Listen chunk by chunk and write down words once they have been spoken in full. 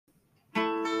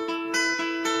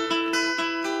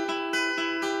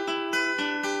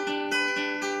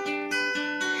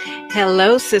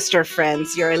Hello, sister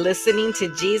friends. You're listening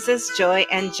to Jesus, Joy,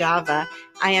 and Java.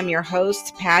 I am your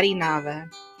host, Patty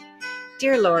Nava.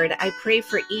 Dear Lord, I pray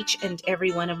for each and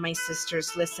every one of my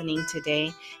sisters listening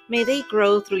today. May they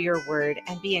grow through your word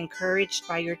and be encouraged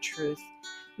by your truth.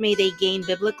 May they gain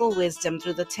biblical wisdom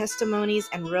through the testimonies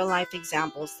and real life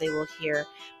examples they will hear.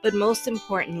 But most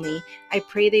importantly, I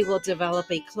pray they will develop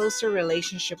a closer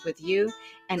relationship with you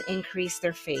and increase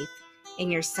their faith. In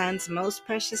your Son's most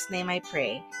precious name I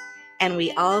pray. And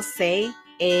we all say,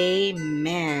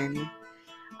 Amen.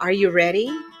 Are you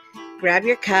ready? Grab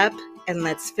your cup and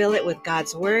let's fill it with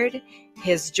God's Word,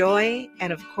 His joy,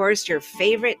 and of course, your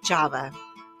favorite Java.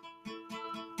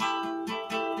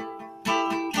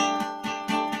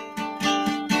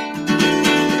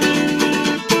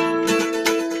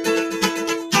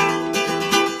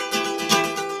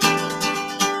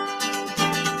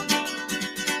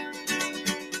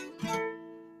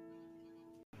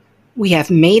 We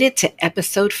have made it to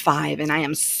episode 5, and I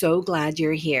am so glad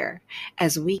you're here.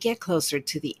 As we get closer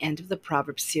to the end of the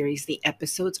Proverbs series, the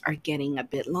episodes are getting a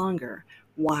bit longer.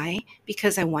 Why?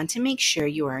 Because I want to make sure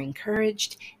you are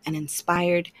encouraged and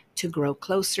inspired to grow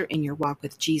closer in your walk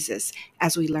with Jesus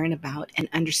as we learn about and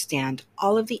understand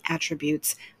all of the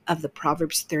attributes of the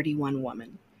Proverbs 31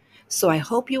 woman. So I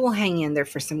hope you will hang in there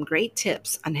for some great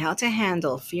tips on how to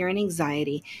handle fear and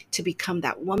anxiety to become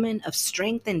that woman of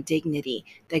strength and dignity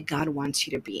that God wants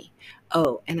you to be.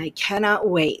 Oh, and I cannot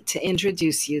wait to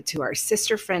introduce you to our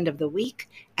sister friend of the week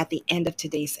at the end of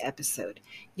today's episode.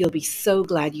 You'll be so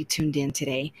glad you tuned in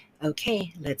today.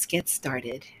 Okay, let's get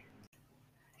started.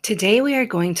 Today we are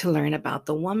going to learn about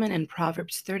the woman in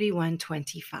Proverbs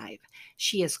 31:25.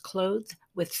 She is clothed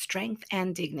with strength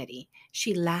and dignity.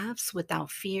 She laughs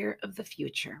without fear of the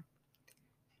future.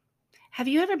 Have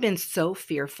you ever been so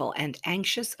fearful and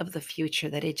anxious of the future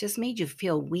that it just made you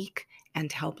feel weak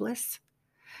and helpless?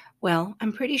 Well,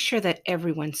 I'm pretty sure that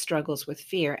everyone struggles with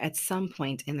fear at some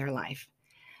point in their life.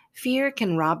 Fear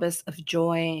can rob us of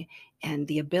joy and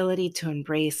the ability to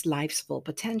embrace life's full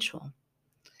potential.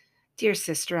 Dear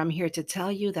sister, I'm here to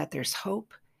tell you that there's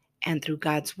hope, and through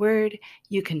God's word,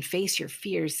 you can face your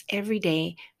fears every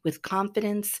day with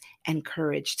confidence and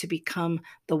courage to become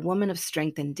the woman of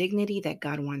strength and dignity that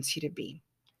God wants you to be.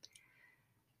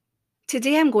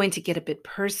 Today, I'm going to get a bit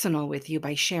personal with you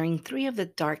by sharing 3 of the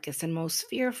darkest and most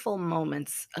fearful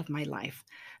moments of my life.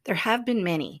 There have been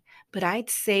many, but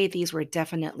I'd say these were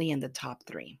definitely in the top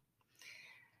 3.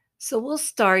 So we'll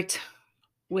start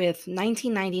with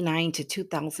 1999 to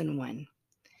 2001.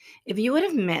 If you would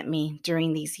have met me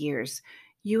during these years,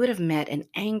 you would have met an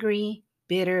angry,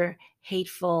 bitter,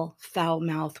 hateful,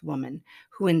 foul-mouthed woman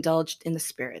who indulged in the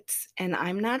spirits. And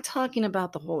I'm not talking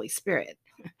about the Holy Spirit.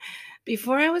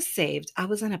 Before I was saved, I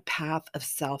was on a path of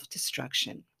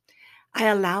self-destruction. I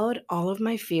allowed all of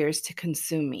my fears to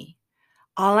consume me.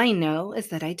 All I know is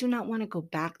that I do not want to go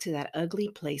back to that ugly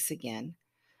place again.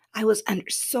 I was under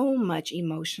so much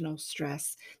emotional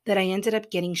stress that I ended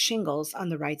up getting shingles on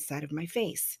the right side of my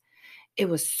face. It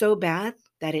was so bad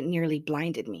that it nearly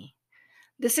blinded me.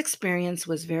 This experience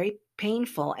was very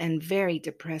painful and very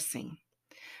depressing.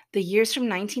 The years from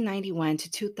 1991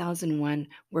 to 2001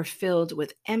 were filled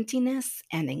with emptiness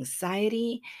and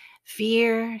anxiety,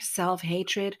 fear,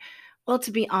 self-hatred. Well,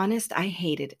 to be honest, I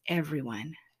hated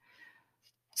everyone.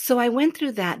 So I went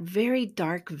through that very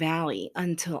dark valley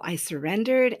until I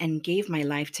surrendered and gave my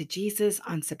life to Jesus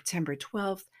on September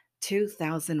 12th,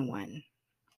 2001.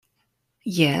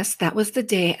 Yes, that was the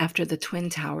day after the Twin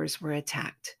Towers were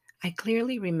attacked. I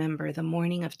clearly remember the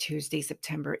morning of Tuesday,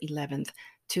 September 11th,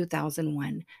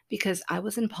 2001, because I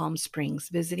was in Palm Springs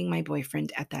visiting my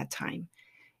boyfriend at that time.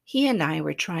 He and I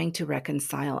were trying to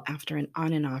reconcile after an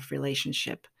on and off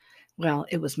relationship. Well,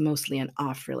 it was mostly an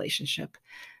off relationship.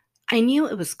 I knew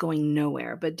it was going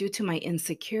nowhere, but due to my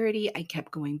insecurity, I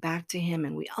kept going back to him,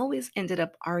 and we always ended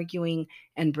up arguing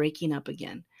and breaking up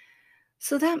again.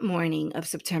 So that morning of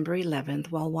September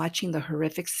 11th, while watching the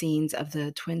horrific scenes of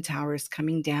the Twin Towers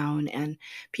coming down and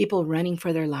people running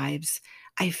for their lives,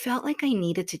 I felt like I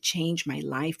needed to change my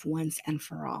life once and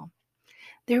for all.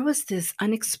 There was this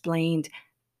unexplained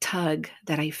tug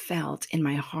that I felt in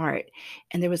my heart,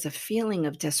 and there was a feeling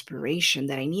of desperation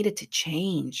that I needed to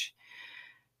change.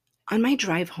 On my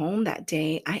drive home that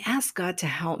day, I asked God to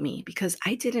help me because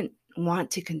I didn't want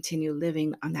to continue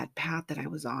living on that path that I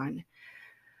was on.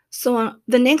 So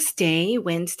the next day,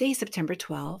 Wednesday, September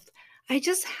 12th, I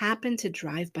just happened to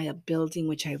drive by a building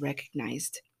which I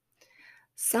recognized.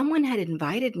 Someone had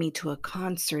invited me to a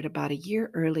concert about a year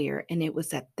earlier, and it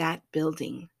was at that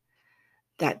building.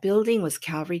 That building was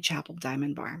Calvary Chapel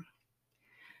Diamond Bar.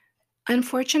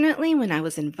 Unfortunately, when I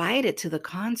was invited to the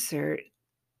concert,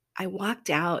 I walked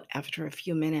out after a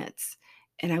few minutes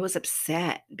and I was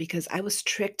upset because I was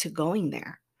tricked to going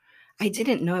there. I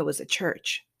didn't know it was a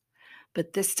church.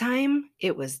 But this time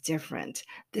it was different.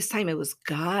 This time it was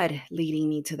God leading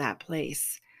me to that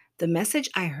place. The message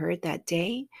I heard that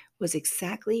day was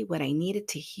exactly what I needed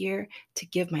to hear to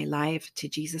give my life to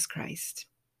Jesus Christ.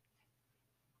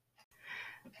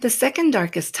 The second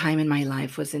darkest time in my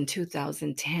life was in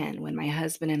 2010 when my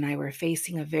husband and I were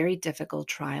facing a very difficult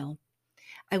trial.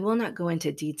 I will not go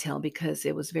into detail because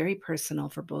it was very personal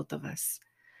for both of us.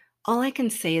 All I can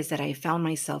say is that I found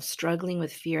myself struggling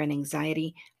with fear and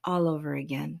anxiety all over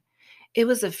again. It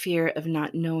was a fear of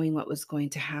not knowing what was going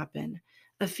to happen,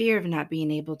 a fear of not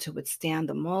being able to withstand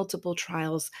the multiple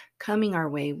trials coming our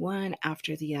way one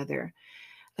after the other,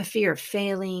 a fear of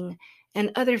failing,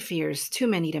 and other fears too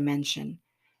many to mention.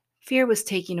 Fear was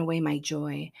taking away my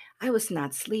joy. I was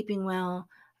not sleeping well.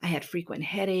 I had frequent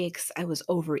headaches. I was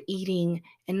overeating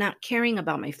and not caring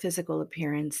about my physical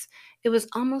appearance. It was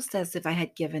almost as if I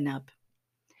had given up.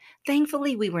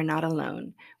 Thankfully, we were not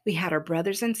alone. We had our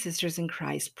brothers and sisters in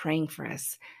Christ praying for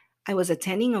us. I was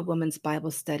attending a women's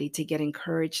Bible study to get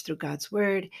encouraged through God's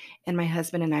word, and my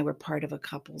husband and I were part of a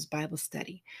couple's Bible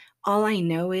study. All I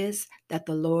know is that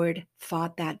the Lord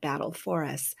fought that battle for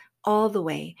us all the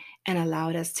way and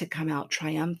allowed us to come out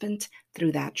triumphant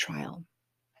through that trial.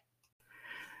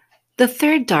 The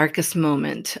third darkest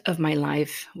moment of my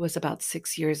life was about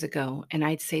 6 years ago, and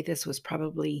I'd say this was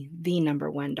probably the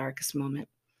number one darkest moment.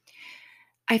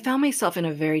 I found myself in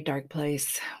a very dark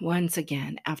place once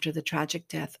again after the tragic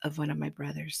death of one of my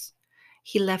brothers.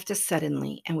 He left us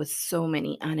suddenly and with so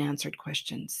many unanswered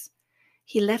questions.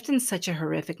 He left in such a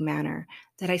horrific manner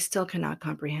that I still cannot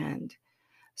comprehend.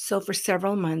 So, for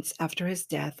several months after his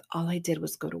death, all I did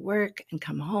was go to work and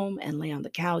come home and lay on the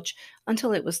couch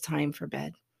until it was time for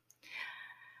bed.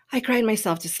 I cried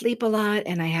myself to sleep a lot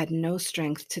and I had no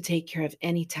strength to take care of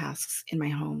any tasks in my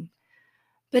home.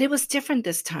 But it was different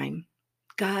this time.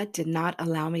 God did not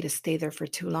allow me to stay there for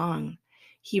too long.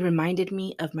 He reminded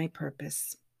me of my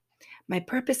purpose. My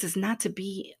purpose is not to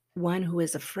be one who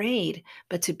is afraid,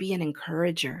 but to be an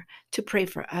encourager, to pray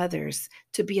for others,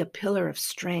 to be a pillar of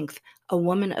strength, a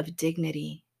woman of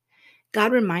dignity.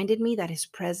 God reminded me that His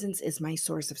presence is my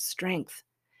source of strength.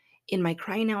 In my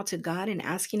crying out to God and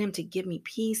asking Him to give me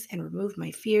peace and remove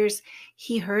my fears,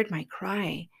 He heard my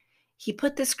cry. He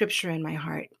put this scripture in my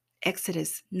heart,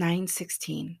 Exodus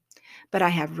 9:16. But I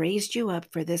have raised you up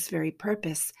for this very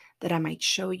purpose, that I might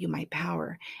show you my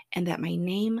power, and that my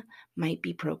name might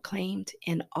be proclaimed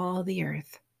in all the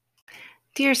earth.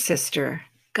 Dear sister,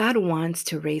 God wants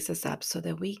to raise us up so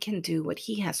that we can do what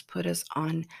He has put us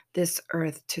on this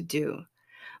earth to do.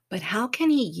 But how can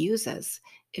He use us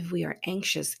if we are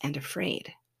anxious and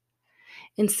afraid?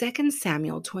 In 2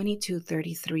 Samuel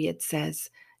 22:33, it says,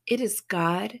 "It is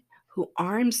God who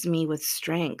arms me with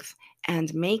strength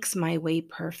and makes my way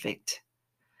perfect."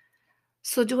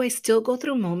 So, do I still go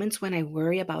through moments when I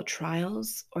worry about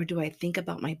trials, or do I think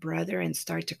about my brother and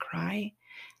start to cry?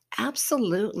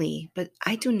 Absolutely, but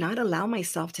I do not allow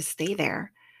myself to stay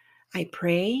there. I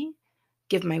pray,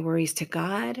 give my worries to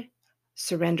God,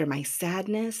 surrender my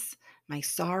sadness, my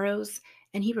sorrows,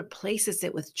 and He replaces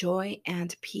it with joy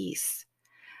and peace.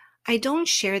 I don't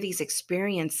share these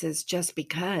experiences just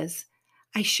because.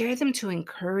 I share them to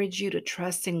encourage you to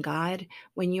trust in God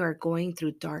when you are going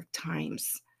through dark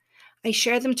times. I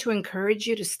share them to encourage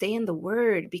you to stay in the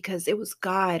Word because it was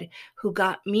God who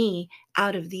got me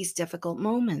out of these difficult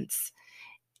moments.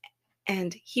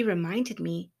 And He reminded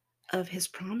me of His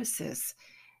promises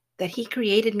that He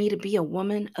created me to be a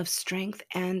woman of strength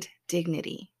and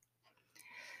dignity.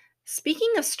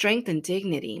 Speaking of strength and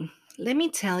dignity, let me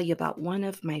tell you about one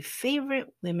of my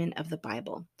favorite women of the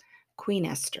Bible, Queen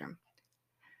Esther.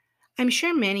 I'm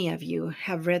sure many of you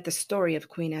have read the story of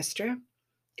Queen Esther.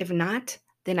 If not,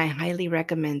 then I highly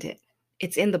recommend it.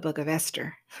 It's in the book of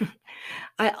Esther.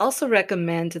 I also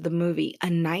recommend the movie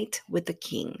A Night with the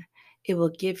King. It will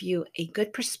give you a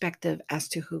good perspective as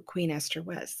to who Queen Esther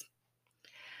was.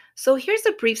 So here's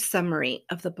a brief summary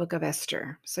of the book of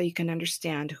Esther so you can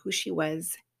understand who she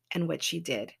was and what she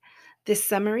did. This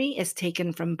summary is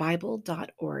taken from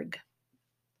Bible.org.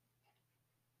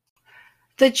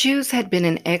 The Jews had been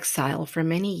in exile for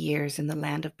many years in the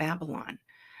land of Babylon.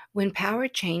 When power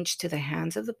changed to the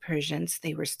hands of the Persians,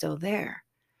 they were still there.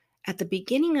 At the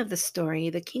beginning of the story,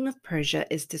 the king of Persia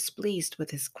is displeased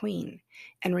with his queen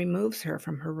and removes her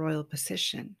from her royal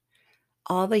position.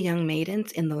 All the young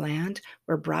maidens in the land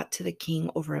were brought to the king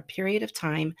over a period of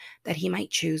time that he might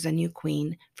choose a new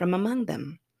queen from among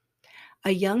them.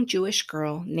 A young Jewish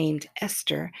girl named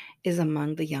Esther is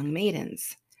among the young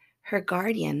maidens. Her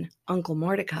guardian, Uncle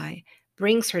Mordecai,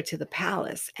 brings her to the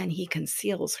palace and he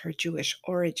conceals her Jewish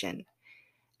origin.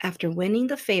 After winning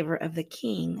the favor of the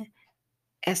king,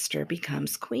 Esther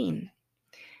becomes queen.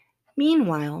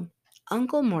 Meanwhile,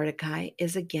 Uncle Mordecai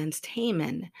is against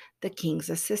Haman, the king's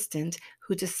assistant,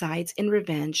 who decides in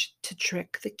revenge to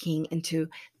trick the king into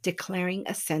declaring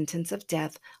a sentence of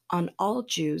death on all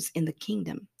Jews in the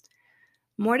kingdom.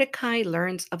 Mordecai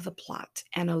learns of the plot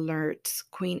and alerts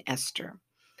Queen Esther.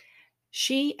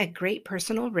 She, at great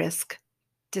personal risk,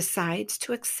 decides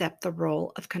to accept the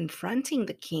role of confronting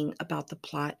the king about the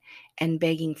plot and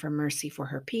begging for mercy for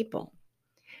her people.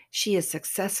 She is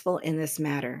successful in this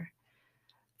matter.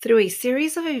 Through a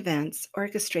series of events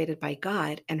orchestrated by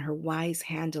God and her wise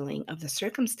handling of the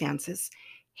circumstances,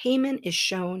 Haman is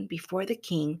shown before the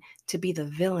king to be the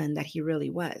villain that he really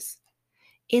was.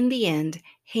 In the end,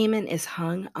 Haman is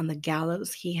hung on the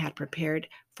gallows he had prepared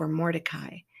for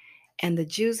Mordecai, and the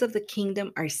Jews of the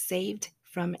kingdom are saved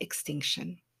from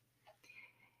extinction.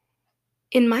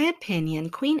 In my opinion,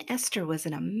 Queen Esther was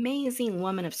an amazing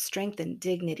woman of strength and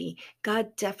dignity.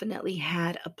 God definitely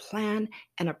had a plan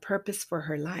and a purpose for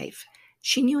her life.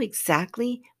 She knew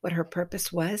exactly what her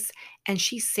purpose was, and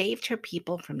she saved her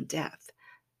people from death.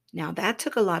 Now, that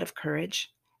took a lot of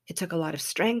courage, it took a lot of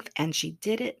strength, and she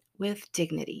did it with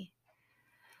dignity.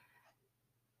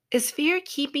 Is fear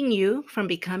keeping you from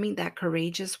becoming that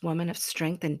courageous woman of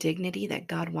strength and dignity that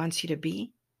God wants you to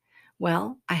be?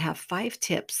 Well, I have 5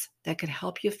 tips that could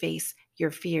help you face your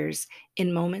fears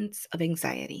in moments of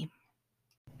anxiety.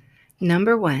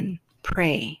 Number 1,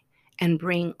 pray and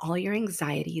bring all your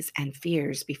anxieties and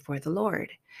fears before the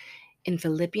Lord. In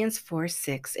Philippians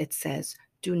 4:6, it says,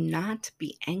 "Do not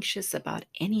be anxious about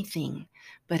anything,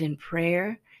 but in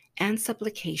prayer and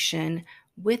supplication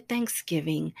with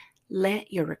thanksgiving,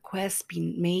 let your requests be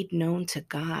made known to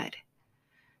God."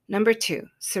 Number 2,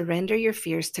 surrender your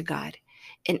fears to God.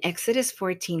 In Exodus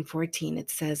 14:14,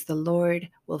 it says, "The Lord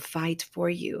will fight for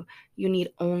you. You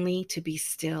need only to be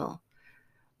still."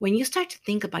 When you start to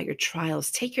think about your trials,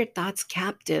 take your thoughts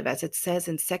captive, as it says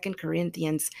in 2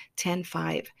 Corinthians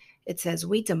 10:5. It says,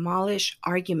 "We demolish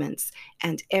arguments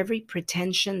and every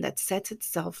pretension that sets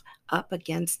itself up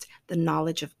against the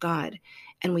knowledge of God,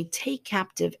 and we take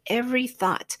captive every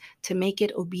thought to make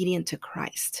it obedient to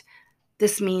Christ."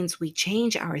 This means we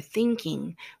change our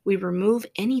thinking. We remove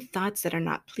any thoughts that are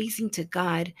not pleasing to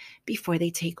God before they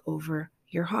take over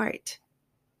your heart.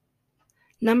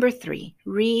 Number 3,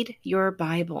 read your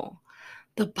Bible.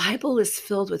 The Bible is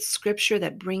filled with scripture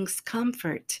that brings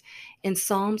comfort. In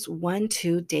Psalms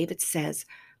 1:2, David says,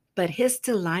 "But his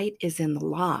delight is in the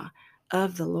law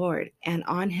of the Lord, and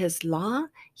on his law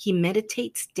he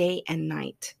meditates day and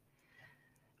night."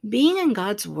 Being in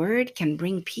God's word can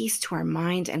bring peace to our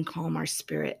mind and calm our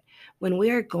spirit. When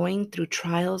we are going through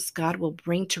trials, God will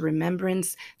bring to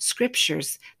remembrance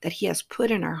scriptures that he has put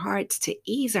in our hearts to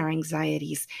ease our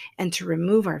anxieties and to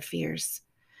remove our fears.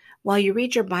 While you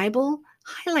read your Bible,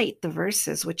 highlight the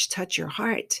verses which touch your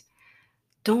heart.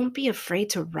 Don't be afraid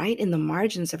to write in the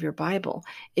margins of your Bible.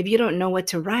 If you don't know what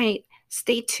to write,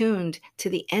 stay tuned to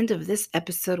the end of this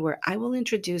episode where I will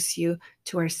introduce you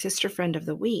to our sister friend of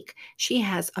the week. She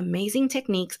has amazing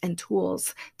techniques and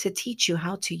tools to teach you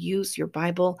how to use your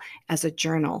Bible as a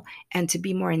journal and to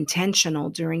be more intentional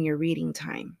during your reading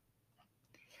time.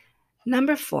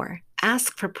 Number 4,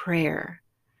 ask for prayer.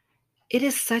 It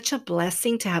is such a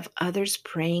blessing to have others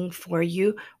praying for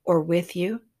you or with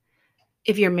you.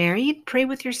 If you're married, pray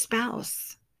with your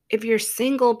spouse. If you're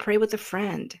single, pray with a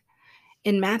friend.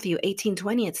 In Matthew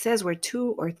 18:20, it says, "Where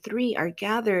 2 or 3 are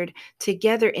gathered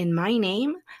together in my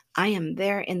name, I am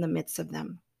there in the midst of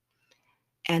them."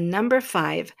 And number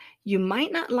 5, you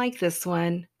might not like this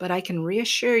one, but I can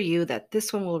reassure you that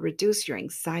this one will reduce your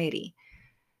anxiety.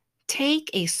 Take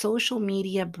a social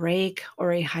media break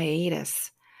or a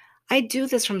hiatus. I do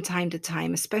this from time to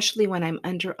time, especially when I'm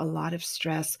under a lot of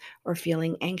stress or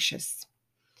feeling anxious.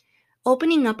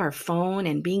 Opening up our phone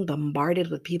and being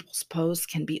bombarded with people's posts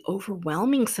can be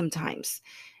overwhelming sometimes.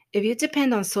 If you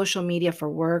depend on social media for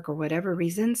work or whatever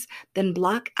reasons, then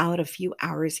block out a few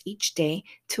hours each day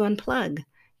to unplug.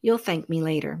 You'll thank me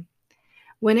later.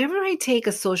 Whenever I take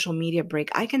a social media break,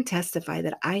 I can testify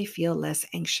that I feel less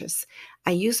anxious.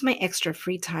 I use my extra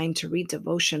free time to read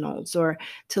devotionals or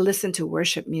to listen to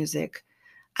worship music.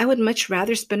 I would much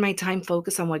rather spend my time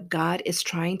focused on what God is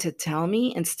trying to tell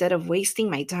me instead of wasting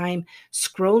my time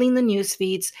scrolling the news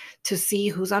feeds to see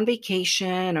who's on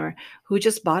vacation or who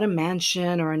just bought a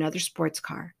mansion or another sports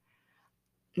car.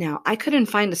 Now, I couldn't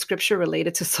find a scripture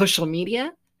related to social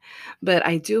media, but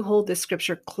I do hold this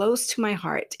scripture close to my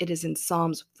heart. It is in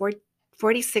Psalms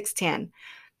 46:10.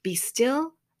 "Be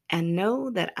still and know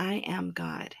that I am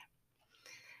God.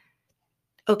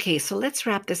 Okay, so let's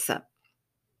wrap this up.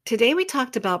 Today we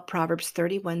talked about Proverbs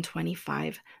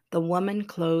 31:25, the woman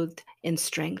clothed in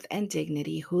strength and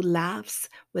dignity who laughs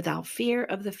without fear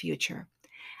of the future.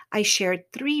 I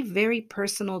shared 3 very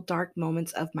personal dark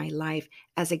moments of my life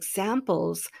as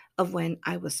examples of when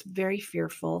I was very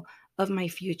fearful of my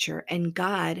future, and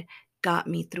God got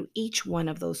me through each one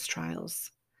of those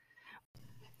trials.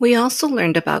 We also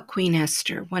learned about Queen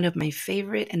Esther, one of my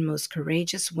favorite and most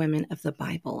courageous women of the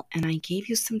Bible, and I gave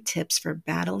you some tips for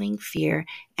battling fear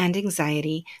and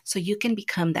anxiety so you can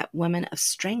become that woman of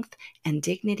strength and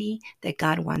dignity that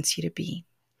God wants you to be.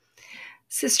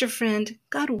 Sister friend,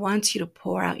 God wants you to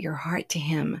pour out your heart to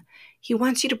Him. He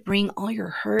wants you to bring all your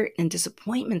hurt and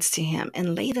disappointments to Him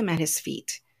and lay them at His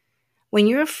feet. When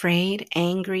you're afraid,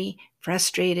 angry,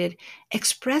 frustrated,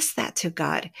 express that to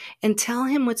God and tell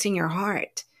Him what's in your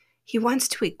heart. He wants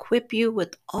to equip you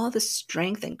with all the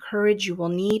strength and courage you will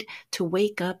need to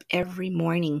wake up every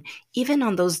morning, even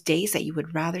on those days that you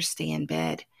would rather stay in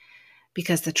bed,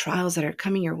 because the trials that are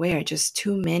coming your way are just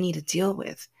too many to deal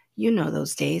with. You know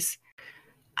those days.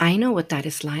 I know what that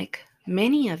is like.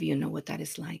 Many of you know what that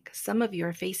is like. Some of you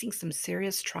are facing some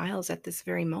serious trials at this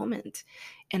very moment.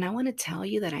 And I want to tell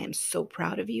you that I am so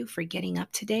proud of you for getting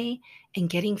up today and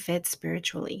getting fed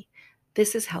spiritually.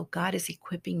 This is how God is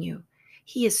equipping you.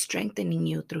 He is strengthening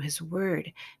you through His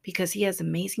Word because He has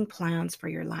amazing plans for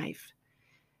your life.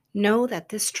 Know that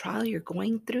this trial you're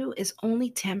going through is only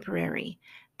temporary.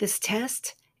 This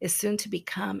test is soon to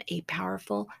become a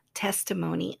powerful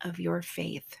testimony of your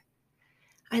faith.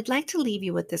 I'd like to leave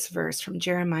you with this verse from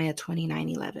Jeremiah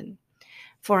 29:11.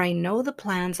 For I know the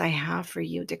plans I have for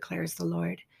you, declares the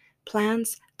Lord,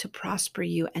 plans to prosper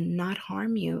you and not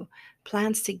harm you,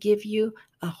 plans to give you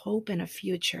a hope and a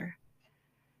future.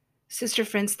 Sister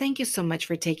friends, thank you so much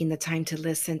for taking the time to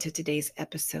listen to today's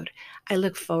episode. I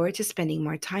look forward to spending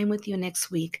more time with you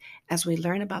next week as we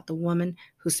learn about the woman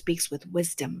who speaks with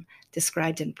wisdom,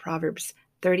 described in Proverbs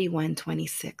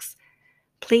 31:26.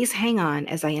 Please hang on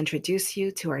as I introduce you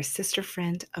to our sister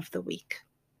friend of the week.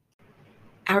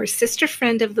 Our sister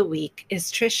friend of the week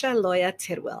is Trisha Loya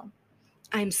Tidwell.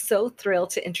 I'm so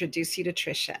thrilled to introduce you to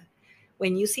Trisha.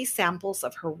 When you see samples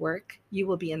of her work, you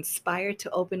will be inspired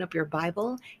to open up your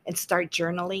Bible and start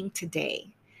journaling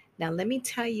today. Now, let me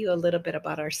tell you a little bit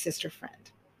about our sister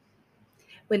friend.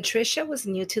 When Trisha was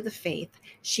new to the faith,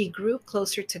 she grew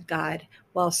closer to God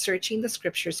while searching the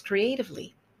scriptures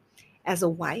creatively. As a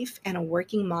wife and a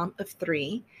working mom of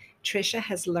 3, Trisha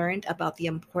has learned about the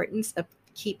importance of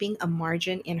keeping a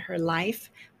margin in her life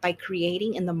by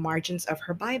creating in the margins of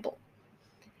her Bible.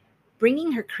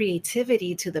 Bringing her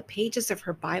creativity to the pages of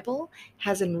her Bible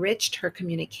has enriched her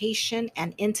communication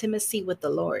and intimacy with the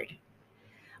Lord.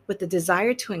 With the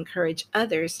desire to encourage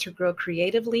others to grow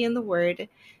creatively in the Word,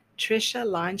 Trisha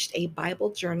launched a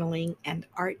Bible journaling and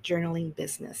art journaling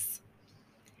business.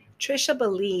 Trisha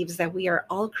believes that we are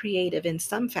all creative in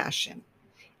some fashion,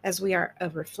 as we are a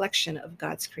reflection of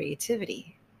God's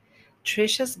creativity.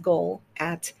 Trisha's goal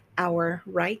at Our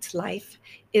Right Life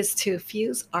is to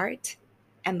fuse art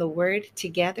and the Word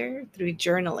together through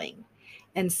journaling,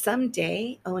 and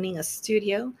someday owning a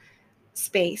studio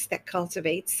space that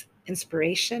cultivates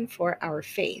inspiration for our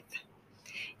faith.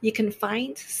 You can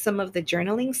find some of the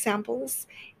journaling samples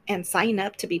and sign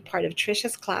up to be part of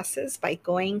Trisha's classes by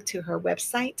going to her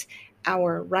website,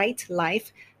 Our Right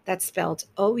Life, that's spelled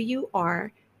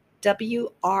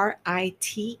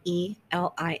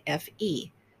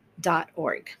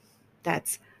OurWritelife.org.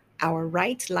 That's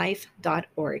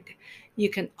OurRightLife.org. You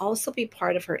can also be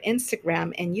part of her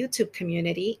Instagram and YouTube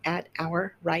community at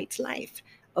Our Right Life,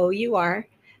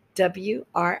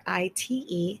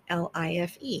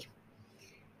 OurWritelife.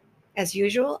 As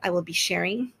usual, I will be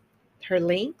sharing her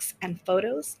links and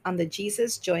photos on the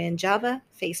Jesus, Joy, and Java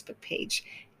Facebook page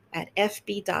at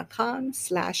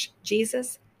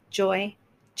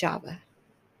fb.com/JesusJoyJava.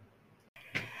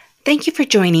 Thank you for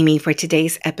joining me for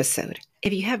today's episode.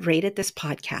 If you have rated this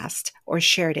podcast or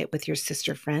shared it with your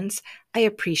sister friends, I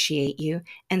appreciate you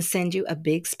and send you a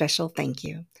big special thank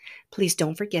you. Please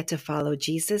don't forget to follow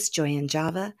Jesus, Joy, and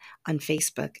Java on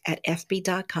Facebook at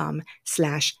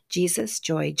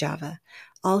fb.com/JesusJoyJava.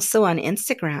 Also on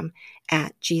Instagram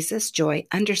at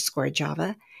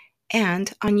JesusJoy_Java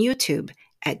and on YouTube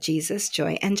at Jesus,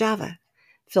 Joy, and Java.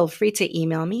 Feel free to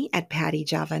email me at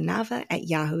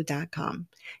pattyjavanava@yahoo.com.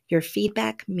 Your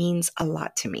feedback means a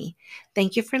lot to me.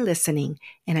 Thank you for listening,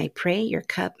 and I pray your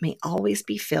cup may always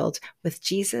be filled with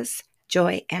Jesus,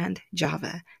 joy, and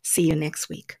Java. See you next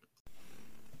week.